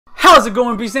How's it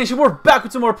going, Beast Nation? We're back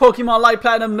with some more Pokemon Light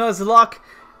Platinum Nuzlocke.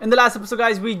 In the last episode,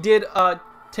 guys, we did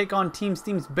take on Team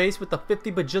Steam's base with the 50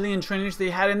 bajillion trainers they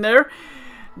had in there.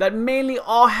 That mainly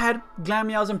all had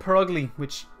Glameows and Purugly,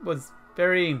 which was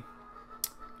very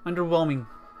underwhelming.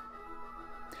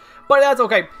 But that's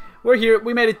okay. We're here.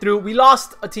 We made it through. We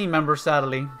lost a team member,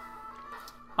 sadly.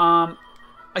 I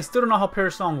still don't know how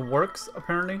Parasong works,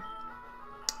 apparently.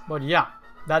 But yeah,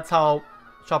 that's how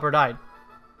Chopper died.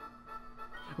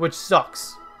 Which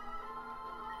sucks.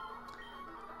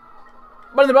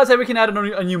 But on the bright side, we can add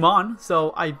a new Mon,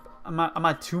 so I'm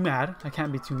not too mad. I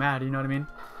can't be too mad, you know what I mean?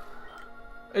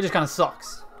 It just kind of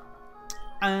sucks.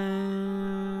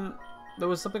 There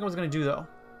was something I was going to do, though.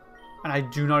 And I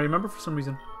do not remember for some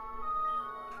reason.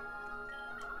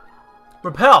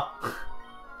 Repel!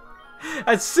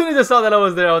 As soon as I saw that I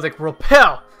was there, I was like,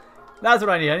 repel! That's what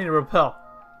I need. I need to repel.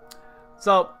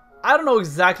 So, I don't know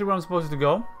exactly where I'm supposed to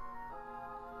go.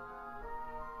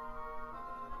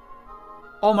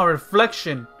 Oh, my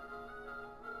reflection.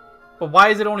 But why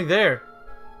is it only there?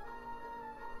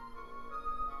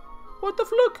 What the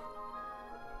fluke?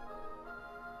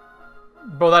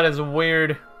 Bro, that is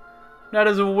weird. That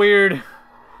is weird.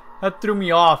 That threw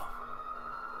me off.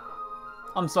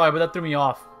 I'm sorry, but that threw me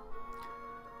off.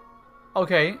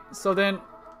 Okay, so then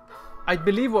I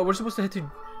believe what we're supposed to head to.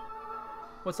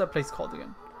 What's that place called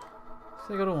again?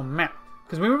 So I go to a map.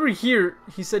 Because when we were here,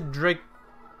 he said Drake.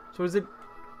 So is it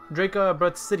Drake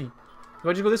Breath City? Do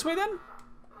I just go this way then?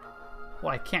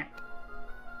 Well, I can't.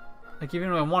 Like, even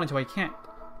if I wanted to, I can't.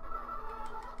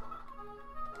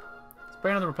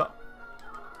 Spray another repel.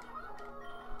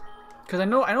 Because I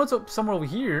know it's somewhere over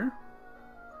here.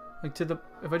 Like, to the...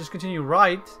 If I just continue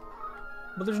right.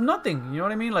 But there's nothing. You know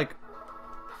what I mean? Like...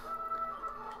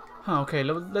 Huh, okay,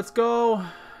 let's go.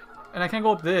 And I can't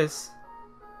go up this.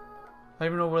 I don't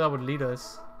even know where that would lead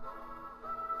us.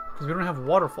 Because we don't have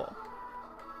waterfall.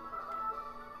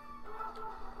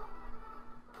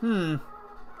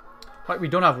 Right, we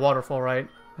don't have waterfall, right?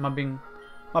 Am I being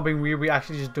weird? We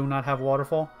actually just do not have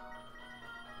waterfall.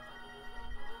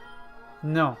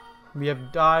 No, we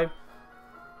have dive.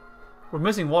 We're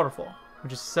missing waterfall,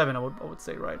 which is 7. I would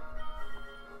say, right?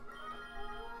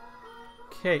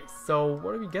 Okay, so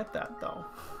where do we get that though?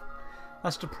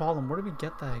 That's the problem. Where do we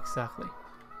get that exactly?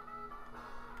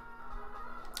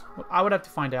 Well, I would have to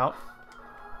find out,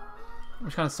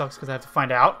 which kind of sucks because I have to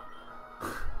find out.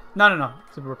 No.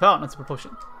 Super Repel, not Super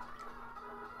Potion.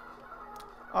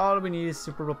 All we need is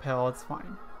Super Repel. It's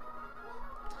fine.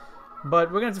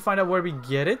 But we're going to have to find out where we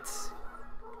get it.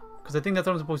 Because I think that's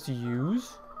what I'm supposed to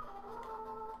use.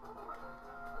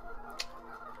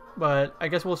 But I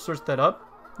guess we'll search that up.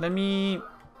 Let me...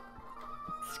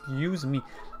 Excuse me.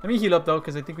 Let me heal up though,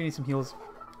 because I think we need some heals.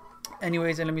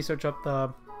 Anyways, and let me search up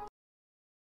the...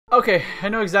 Okay, I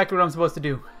know exactly what I'm supposed to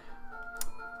do.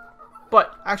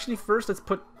 But actually, first let's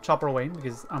put Chopper away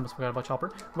because I almost forgot about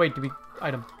Chopper. Wait, do we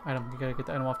item? We gotta get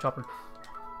the item off Chopper.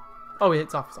 Oh,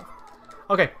 it's off. It's off.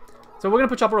 Okay, so we're gonna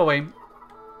put Chopper away.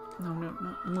 No,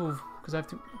 move because I have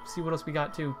to see what else we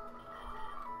got too.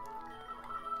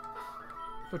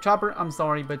 So Chopper, I'm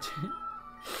sorry, but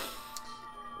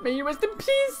may you rest in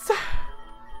peace.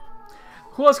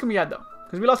 Who else can we add though?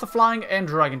 Because we lost a flying and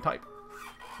dragon type.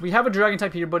 We have a dragon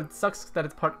type here, but it sucks that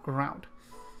it's part ground.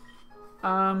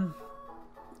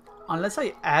 Unless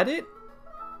I add it?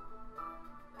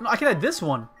 No, I can add this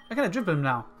one. I can add Drip him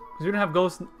now. Because we don't have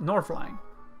Ghost nor Flying.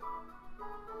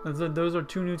 Those are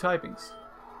 2 new typings.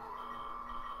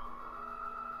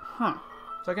 Huh.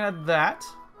 So I can add that.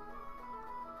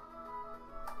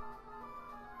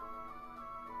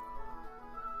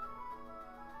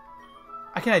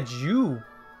 I can add you.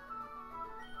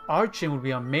 Arching would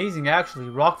be amazing, actually.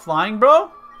 Rock Flying,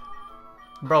 bro?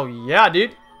 Bro, yeah,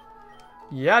 dude.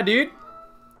 Yeah, dude.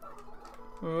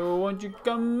 Oh, won't you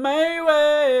come my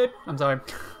way? I'm sorry.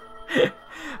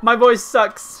 My voice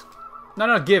sucks.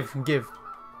 No, give.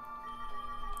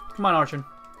 Come on, Archon.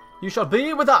 You shall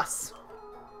be with us.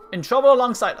 In trouble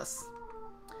alongside us.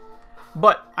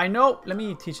 But, I know... Let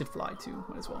me teach it Fly, too,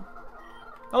 as well.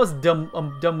 That was a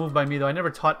dumb move by me, though. I never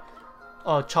taught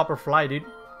Chopper Fly, dude.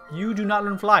 You do not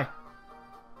learn Fly.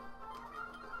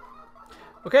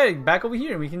 Okay, back over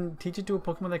here. We can teach it to a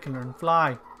Pokemon that can learn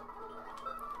Fly.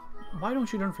 Why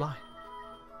don't you learn Fly?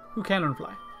 Who can learn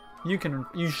Fly? You can learn.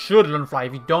 You should learn Fly.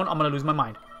 If you don't, I'm gonna lose my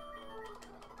mind.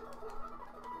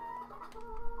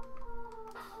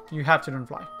 You have to learn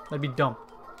Fly. That'd be dumb.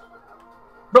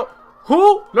 Bro,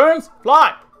 who learns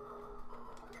Fly?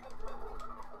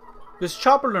 Does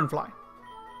Chopper learn Fly?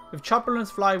 If Chopper learns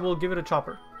Fly, we'll give it a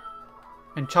Chopper.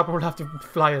 And Chopper will have to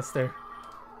fly us there.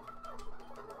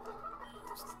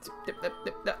 Dip, dip,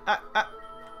 dip, dip,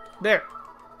 There.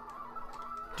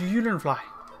 Do you learn fly?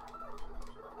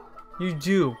 You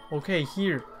do. Okay,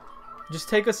 here. Just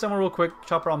take us somewhere real quick.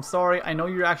 Chopper, I'm sorry. I know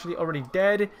you're actually already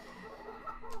dead.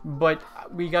 But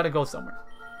we gotta go somewhere.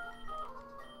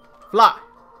 Fly.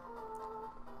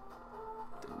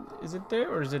 Is it there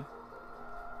or is it...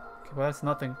 Okay, well, that's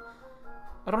nothing.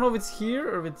 I don't know if it's here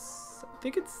or if it's... I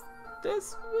think it's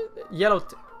this. Yellow...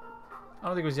 I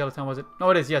don't think it was Yellow Town, was it? No,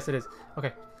 it is. Yes, it is.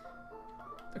 Okay.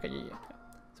 Okay, yeah.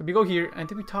 So we go here, and I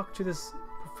think we talk to this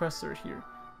professor here.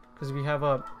 Because we have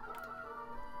a...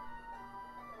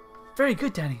 Very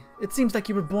good, Danny. It seems like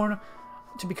you were born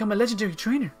to become a legendary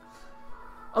trainer.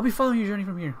 I'll be following your journey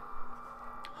from here.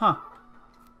 Huh.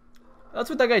 That's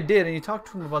what that guy did, and you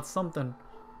talked to him about something.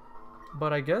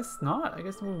 But I guess not. I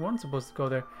guess we weren't supposed to go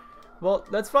there. Well,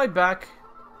 let's fly back.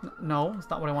 No, it's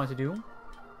not what I wanted to do.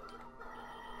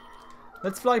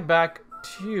 Let's fly back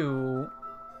to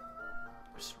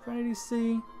Serenity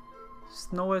Sea,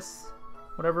 Snowis,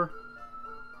 whatever.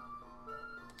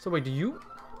 So wait, do you?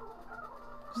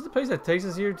 Is this the place that takes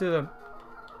us here to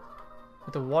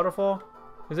the waterfall?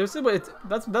 Is there?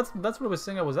 That's what it was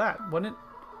saying I was at, wasn't it?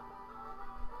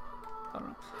 I don't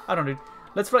know. I don't know, dude.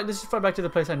 Let's just fly back to the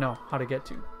place I know how to get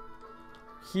to.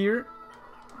 Here.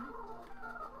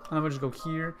 And then we'll just go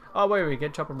here. Oh wait,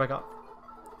 get Chopper back off.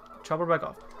 Chopper back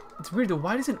off. It's weird though.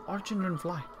 Why doesn't Archon learn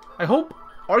fly? I hope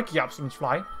Archeops learns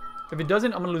fly. If it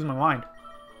doesn't, I'm gonna lose my mind.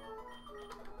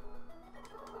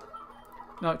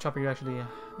 No, Chopper, you actually...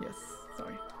 yes,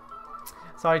 sorry.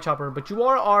 Sorry, Chopper, but you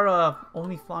are our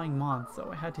only flying mon, so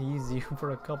I had to use you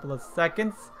for a couple of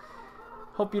seconds.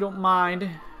 Hope you don't mind.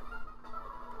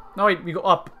 No, wait, we go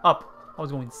up. I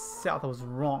was going south. I was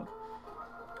wrong.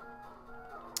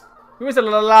 We wasted a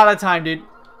lot of time, dude.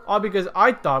 All because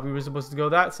I thought we were supposed to go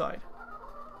that side.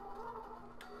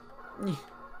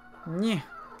 Yeah.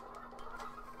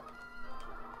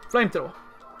 Flamethrower.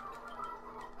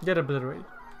 Get obliterated.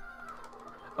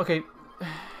 Okay.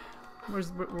 Where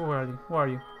are you? Where are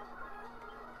you?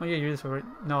 Oh yeah, you're this way, right?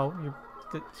 No, you're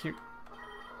here.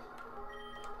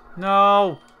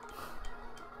 No!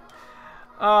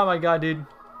 Oh my god, dude.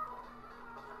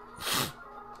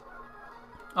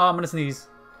 Oh, I'm gonna sneeze.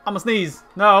 I'm gonna sneeze.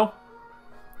 No.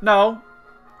 No.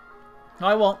 No,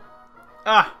 I won't.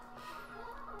 Ah.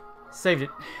 Saved it.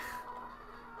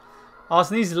 I'll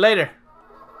sneeze later.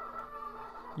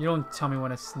 You don't tell me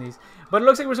when I sneeze. But it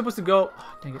looks like we're supposed to go...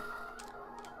 Oh, dang it.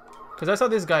 Because I saw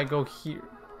this guy go here.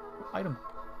 Item.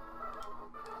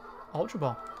 Ultra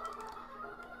Ball.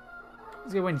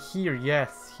 This guy went here.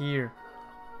 Yes, here.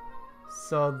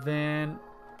 So then...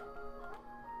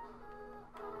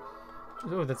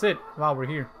 Oh, that's it. Wow, we're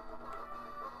here.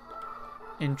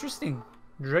 Interesting.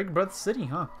 Drake Breath City,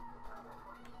 huh?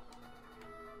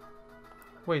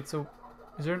 Wait, so...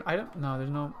 Is there an item? No, there's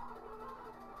no...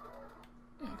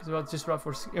 Yeah, because it's just Route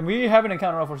 416. And we haven't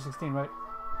encountered Route 416, right?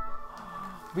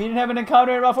 We didn't have an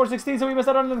encounter at Route 416, so we missed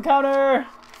out on an encounter!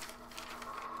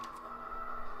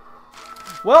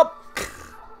 Well...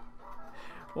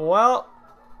 well...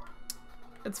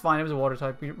 It's fine, it was a water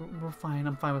type. We're fine,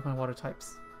 I'm fine with my water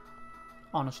types.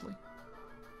 Honestly.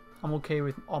 I'm okay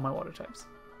with all my water types.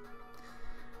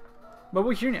 But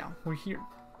we're here now. We're here.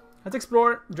 Let's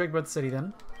explore Drake Breath City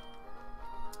then.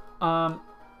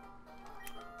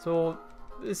 So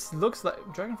this looks like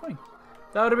Dragonfly.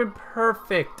 That would have been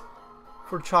perfect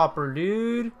for Chopper,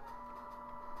 dude.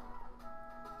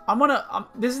 I'm gonna.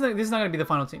 This is not gonna be the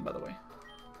final team, by the way.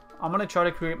 I'm gonna try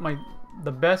to create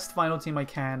the best final team I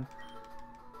can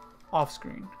off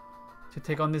screen to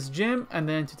take on this gym, and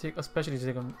then especially to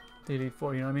take on the Elite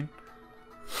Four. You know what I mean?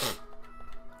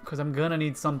 Because I'm gonna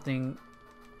need something.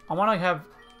 I want to have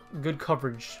good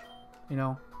coverage, you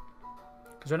know.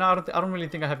 Because right now I don't really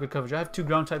think I have good coverage. I have 2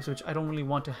 ground types, which I don't really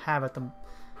want to have at the,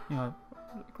 you know,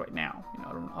 like right now. You know,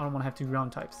 I don't want to have 2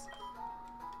 ground types.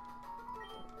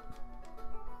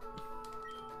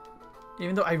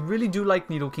 Even though I really do like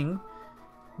Nidoking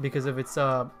because of its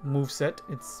moveset,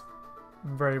 it's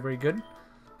very, very good.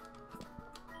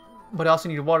 But I also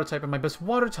need a water type, and my best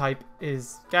water type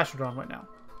is Gastrodon right now.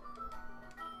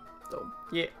 So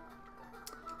yeah.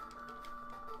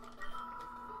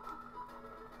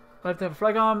 I have to have a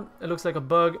Flygon. It looks like a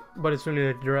bug, but it's really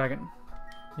a dragon.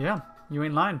 Yeah, you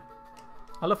ain't lying.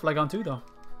 I love Flygon too, though.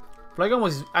 Flygon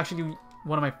was actually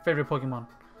one of my favorite Pokemon.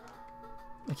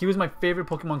 Like, he was my favorite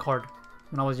Pokemon card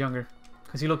when I was younger.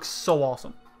 Because he looks so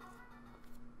awesome.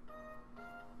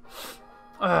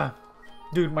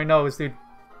 Dude, my nose, dude.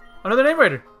 Another name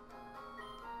raider.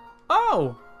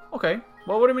 Oh, okay.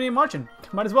 Well, what do we name Archon?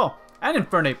 Might as well. And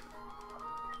Infernape.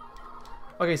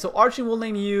 Okay, so Archon will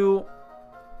name you...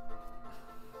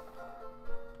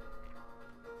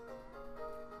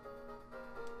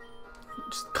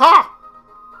 Just caw!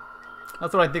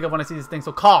 That's what I think of when I see this thing.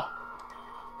 So caw!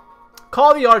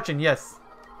 Call the Archon, yes.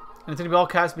 And it's gonna be all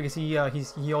caps because he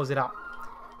yells it out.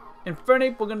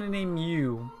 Infernape, we're gonna name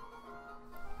you.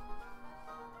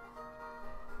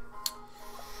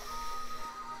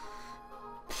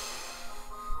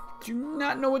 Do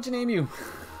not know what to name you.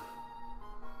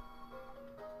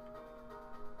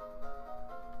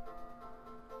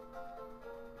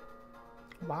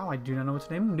 Wow, I do not know what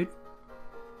to name him, dude.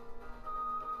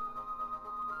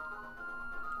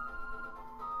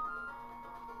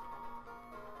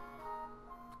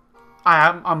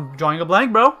 I'm drawing a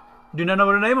blank, bro. Do not know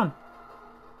what to name him.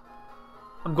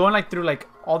 I'm going like through like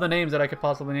all the names that I could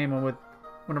possibly name him with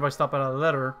whenever I stop at a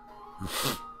letter.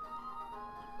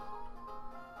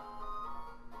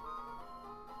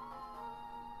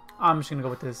 I'm just gonna go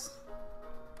with this.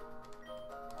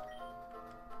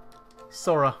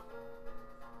 Sora.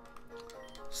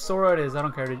 Sora it is. I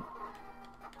don't care, dude.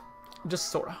 Just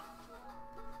Sora.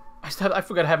 I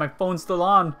forgot I had my phone still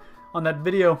on that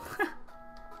video.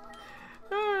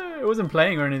 It wasn't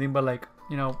playing or anything, but like,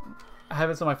 you know, I have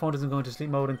it so my phone doesn't go into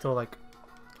sleep mode until like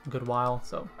a good while.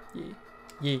 So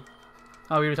yeah.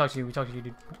 Oh, we already talked to you. We talked to you,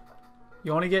 dude.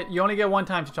 You only get one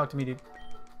time to talk to me, dude.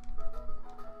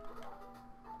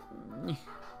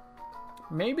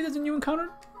 Maybe there's a new encounter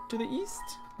to the east.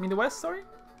 I mean the west. Sorry.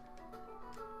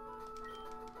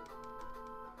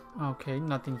 Okay,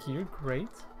 nothing here. Great.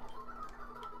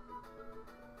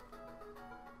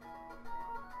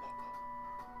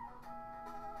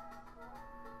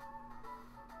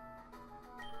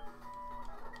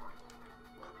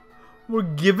 We're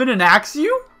given an Axew?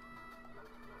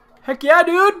 Heck yeah,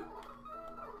 dude!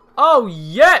 Oh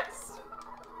yes!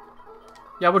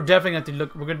 Yeah, we're definitely gonna have to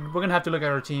look. We're gonna have to look at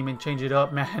our team and change it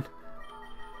up, man.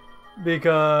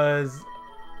 Because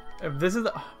if this is,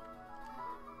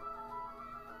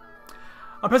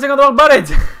 I'm pressing on the wrong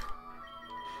buttons.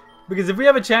 Because if we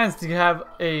have a chance to have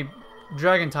a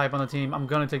dragon type on the team, I'm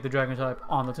gonna take the dragon type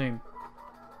on the team.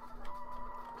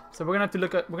 So we're gonna have to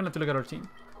look at our team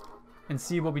and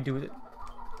see what we do with it.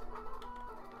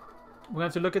 We're gonna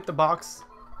have to look at the box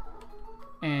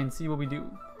and see what we do.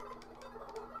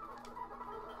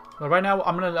 But right now,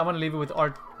 I'm gonna leave it with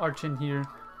Archon here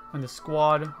on the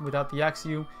squad without the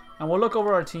Axew, and we'll look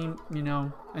over our team, you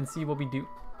know, and see what we do,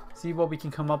 see what we can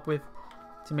come up with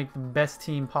to make the best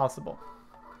team possible.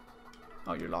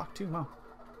 Oh, you're locked too, wow.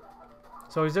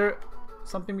 So is there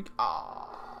something we?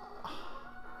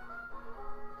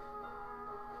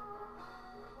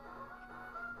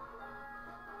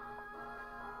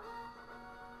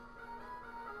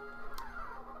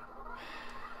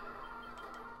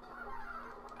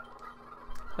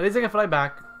 At least I can fly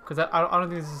back, because I don't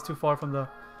think this is too far from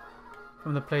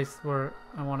the place where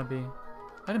I want to be.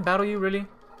 I didn't battle you, really?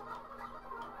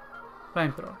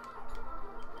 Flamethrower.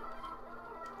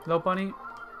 Low bunny.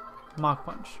 Mach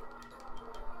punch.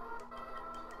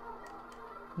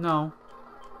 No.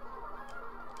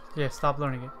 Yeah, stop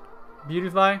learning it.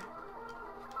 Beautifly.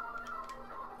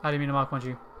 I didn't mean to Mach punch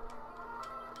you.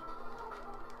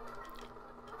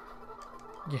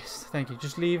 Yes, thank you.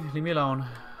 Just leave me alone.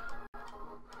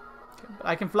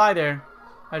 I can fly there.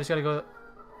 I just gotta go.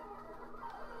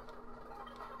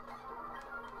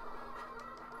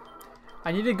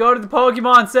 I need to go to the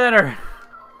Pokemon Center.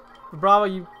 Bravo,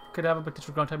 you could have a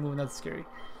potential ground type move, and that's scary.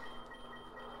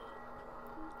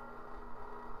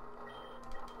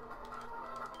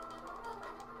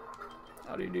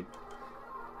 How do you do?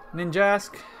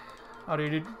 Ninjask. How do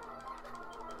you do?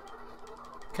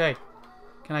 Okay.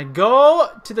 Can I go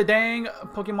to the dang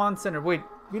Pokemon Center? Wait,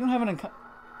 we don't have an encounter.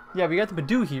 Yeah, we got the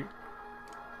Badoo here.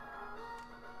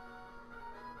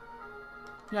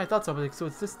 Yeah, I thought so, but like, so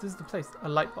it's this is the place. A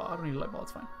light ball. I don't need a light ball,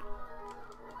 it's fine.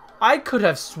 I could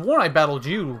have sworn I battled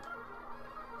you.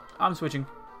 I'm switching.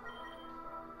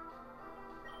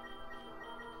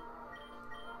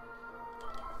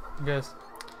 Guess.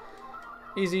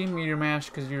 Easy meteor mash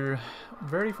because you're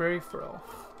very, very frail.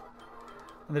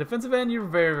 On the defensive end, you're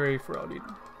very, very frail, dude.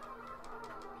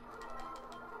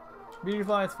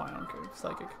 Beautifly, it's fine, I don't care.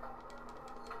 Psychic.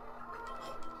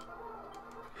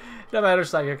 No matter,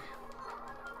 Psychic.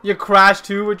 You crashed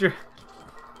too with your...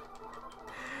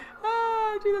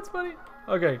 Ah, dude, that's funny.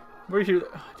 Okay, we're here.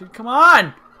 Dude, come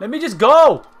on! Let me just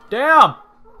go! Damn!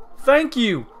 Thank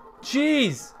you!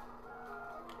 Jeez!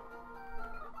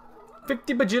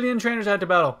 50 bajillion trainers I had to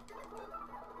battle.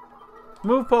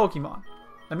 Move Pokemon.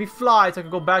 Let me fly so I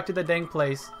can go back to the dang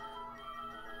place.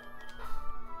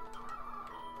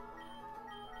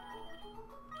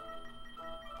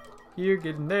 Here,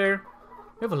 get in there.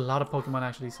 We have a lot of Pokemon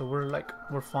actually, so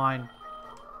we're fine.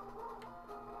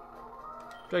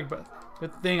 Drag Breath.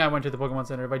 Good thing I went to the Pokemon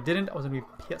Center. If I didn't, I was gonna be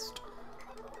pissed.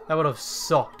 That would have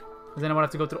sucked. And then I would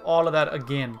have to go through all of that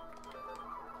again.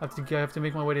 I have to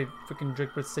make my way to freaking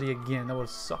Drakebird City again. That would have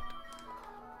sucked.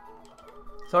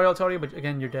 Sorry, Altaria, but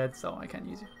again, you're dead, so I can't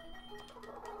use you.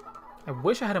 I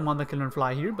wish I had a mon that can learn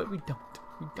fly here, but we don't.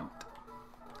 We don't.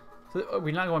 So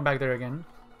we're not going back there again.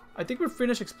 I think we're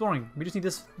finished exploring. We just need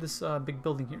this big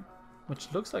building here,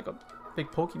 which looks like a big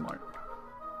Pokemon.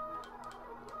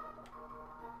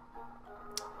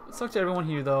 Let's talk to everyone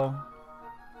here, though.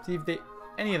 See if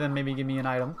any of them maybe give me an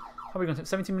item. How are we going to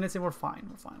 17 minutes and we're fine.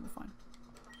 We're fine. We're fine.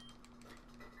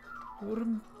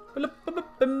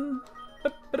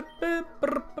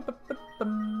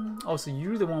 Oh, so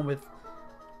you're the one with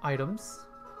items.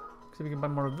 So we can buy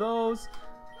more of those.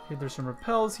 Here, there's some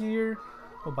repels here.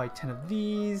 We'll buy 10 of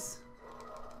these.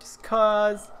 Just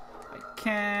cause I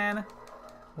can.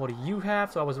 What do you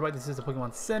have? So I was right, this is a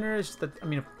Pokemon Center. It's just that, I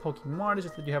mean, a Pokemon. It's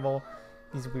just that you have all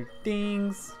these weird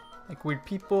things. Like weird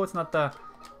people. It's not the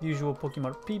usual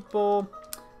Pokemon people.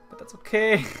 But that's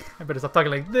okay. I better stop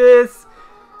talking like this.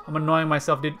 I'm annoying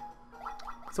myself, dude.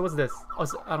 So what's this? Oh,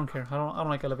 so I don't care. I don't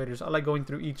like elevators. I like going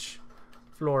through each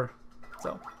floor.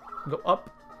 So go up.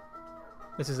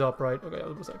 This is up, right? Okay,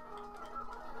 what was I?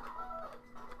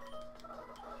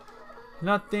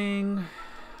 Nothing.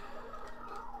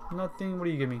 Nothing. What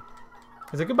do you give me?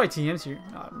 Because I could buy TMs here.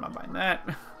 No, I'm not buying that.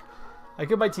 I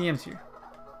could buy TMs here.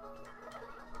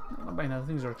 No, I'm not buying that.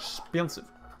 Things are expensive.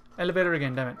 Elevator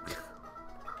again, damn it.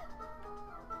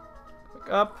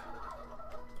 Back up.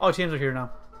 Oh, TMs are here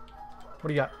now. What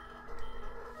do you got?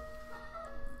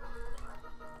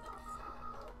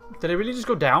 Did I really just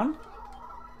go down?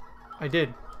 I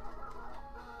did.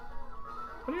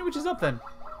 How do you know which is up then?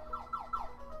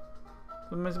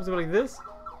 Am I supposed to go like this?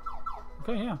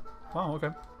 Okay, yeah. Wow,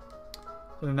 okay.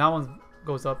 So then that one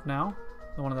goes up now.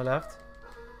 The one on the left.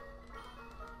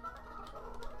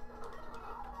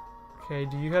 Okay,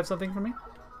 do you have something for me?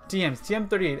 TMs.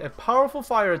 TM38. A powerful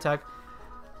fire attack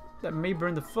that may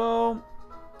burn the foe.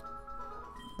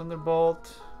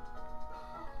 Thunderbolt.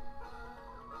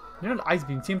 You're not Ice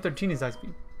Beam. TM13 is Ice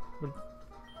Beam. But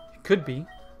it could be.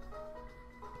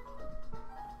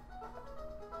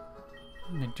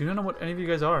 I do not know what any of you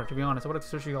guys are, to be honest. I would have to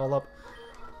search you all up.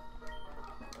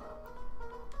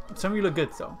 Some of you look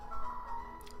good, so.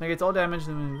 Like, it's all damage.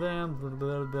 Blah, blah,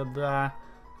 blah, blah, blah.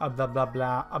 Blah, blah,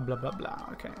 blah, blah, blah, blah.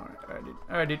 Okay, alright, dude.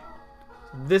 Alright, dude.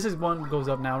 So this is one goes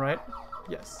up now, right?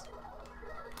 Yes.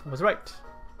 I was right.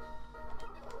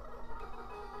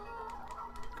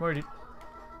 Come here, dude.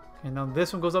 Okay, now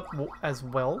this one goes up as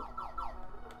well.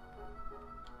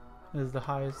 This is the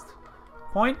highest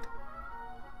point.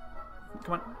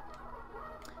 Come on.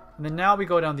 And then now we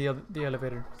go down the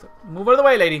elevator. So move out of the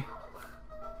way, lady.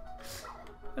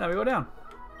 And now we go down.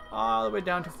 All the way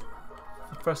down to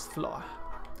the first floor.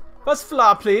 First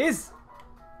floor, please.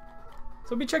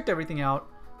 So we checked everything out.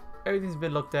 Everything's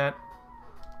been looked at.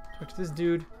 Talk to this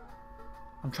dude.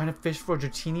 I'm trying to fish for a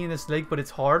Dratini in this lake, but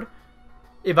it's hard.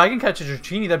 If I can catch a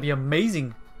Dratini, that'd be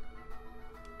amazing.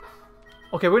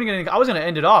 Okay, we're gonna. I was gonna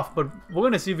end it off, but we're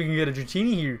gonna see if we can get a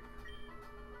Dratini here.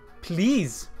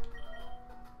 Please.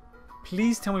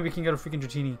 Please tell me we can get a freaking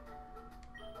Dratini.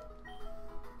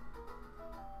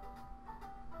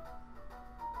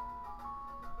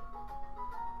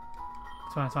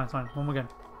 It's fine, it's fine, it's fine. One more again.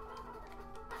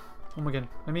 One more again.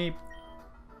 Let me...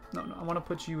 No, I want to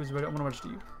put you as... I want to register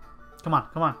you. Come on,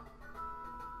 come on.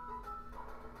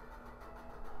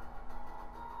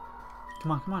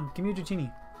 Come on, come on. Give me a Dratini.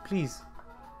 Please.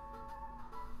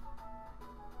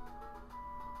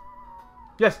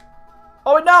 Yes.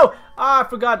 Oh wait, no! Ah, I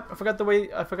forgot the way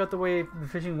the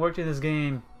fishing worked in this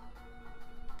game.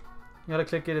 You gotta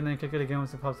click it and then click it again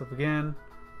once it pops up again.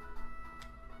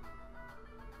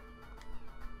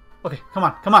 Okay, come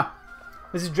on, come on.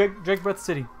 This is Drakebird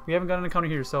City. We haven't got an encounter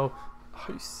here, so...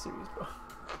 Are you serious, bro?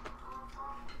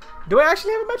 Do I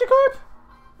actually have a Magikarp?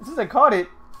 Since I caught it.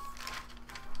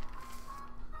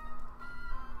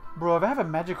 Bro, if I have a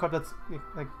Magikarp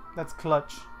that's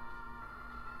clutch.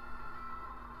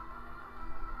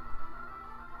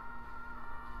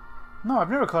 No,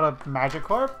 I've never caught a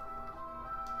Magikarp.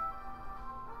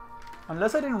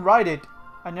 Unless I didn't ride it,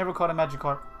 I never caught a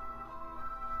Magikarp.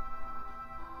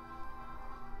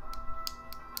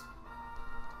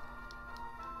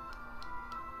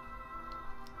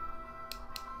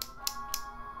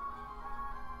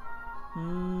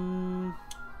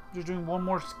 Just doing one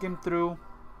more skim through.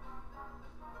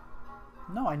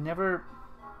 No, I never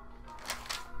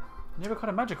caught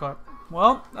a Magikarp.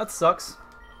 Well, that sucks.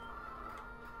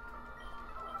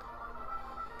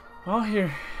 Well,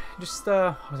 here, just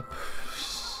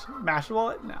mash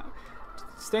wallet? No,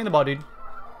 Stay in the ball, dude.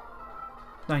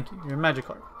 Thank you. You're a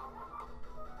Magikarp.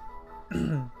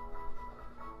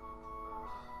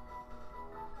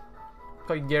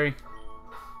 Call you Gary.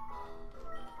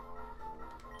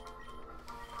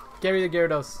 Gary the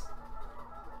Gyarados.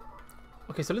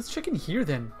 Okay, so let's check in here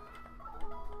then.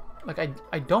 Like,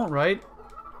 I don't, right?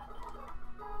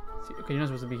 See, okay, you're not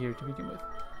supposed to be here to begin with.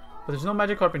 But there's no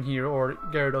Magikarp in here, or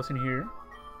Gyarados in here.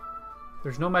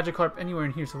 There's no Magikarp anywhere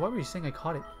in here, so why were you saying I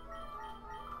caught it?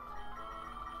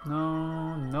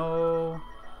 No, no,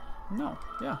 no,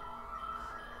 yeah.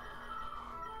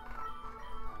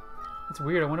 It's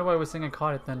weird, I wonder why I was saying I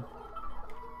caught it then.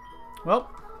 Well,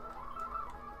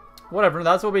 whatever,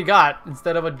 that's what we got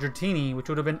instead of a Dratini, which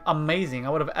would have been amazing.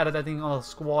 I would have added that thing on the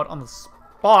squad on the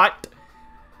spot.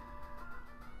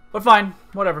 But fine,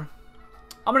 whatever.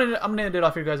 I'm gonna end it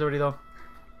off here, guys, already though.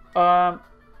 I'm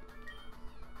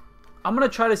gonna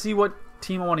try to see what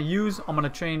team I want to use. I'm gonna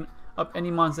train up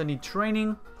any mons that need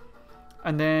training,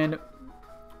 and then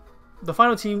the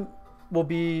final team will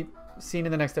be seen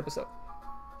in the next episode.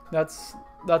 That's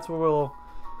what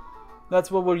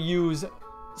we'll use.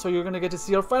 So you're gonna get to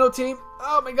see our final team.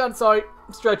 Oh my god, sorry,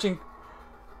 I'm stretching.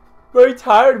 Very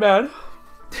tired, man.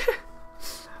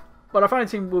 But our final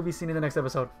team will be seen in the next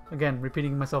episode. Again,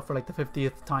 repeating myself for like the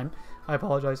 50th time. I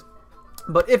apologize.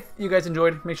 But if you guys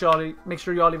enjoyed, make sure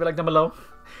you all leave a like down below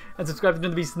and subscribe to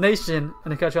the Beast Nation,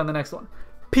 and I'll catch you on the next one.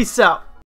 Peace out.